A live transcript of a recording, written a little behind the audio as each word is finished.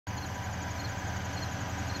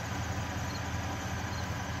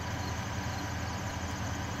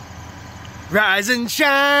Rise and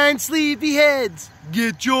shine, sleepyheads.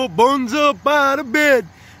 Get your buns up out of bed.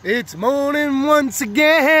 It's morning once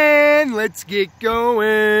again. Let's get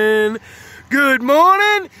going. Good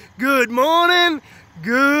morning, good morning,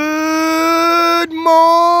 good morning.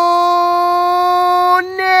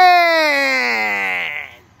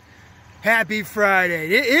 Happy Friday.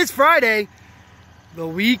 It is Friday. The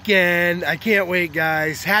weekend. I can't wait,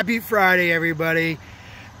 guys. Happy Friday, everybody.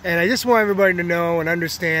 And I just want everybody to know and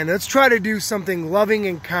understand, let's try to do something loving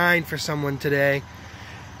and kind for someone today.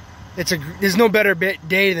 There's no better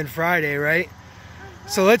day than Friday, right?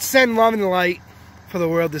 So let's send love and light for the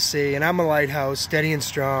world to see. And I'm a lighthouse, steady and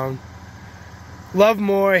strong. Love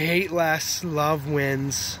more, hate less, love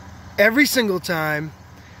wins. Every single time.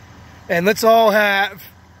 And let's all have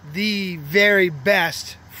the very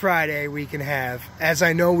best Friday we can have, as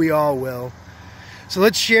I know we all will. So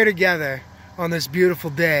let's share together on this beautiful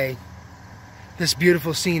day, this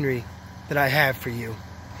beautiful scenery that I have for you.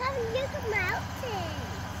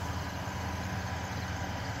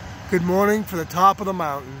 Good morning for the top of the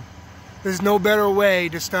mountain. There's no better way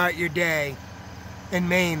to start your day, in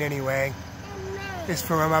Maine anyway, is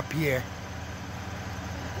from up here.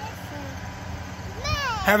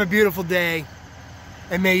 Have a beautiful day,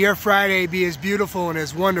 and may your Friday be as beautiful and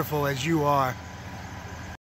as wonderful as you are.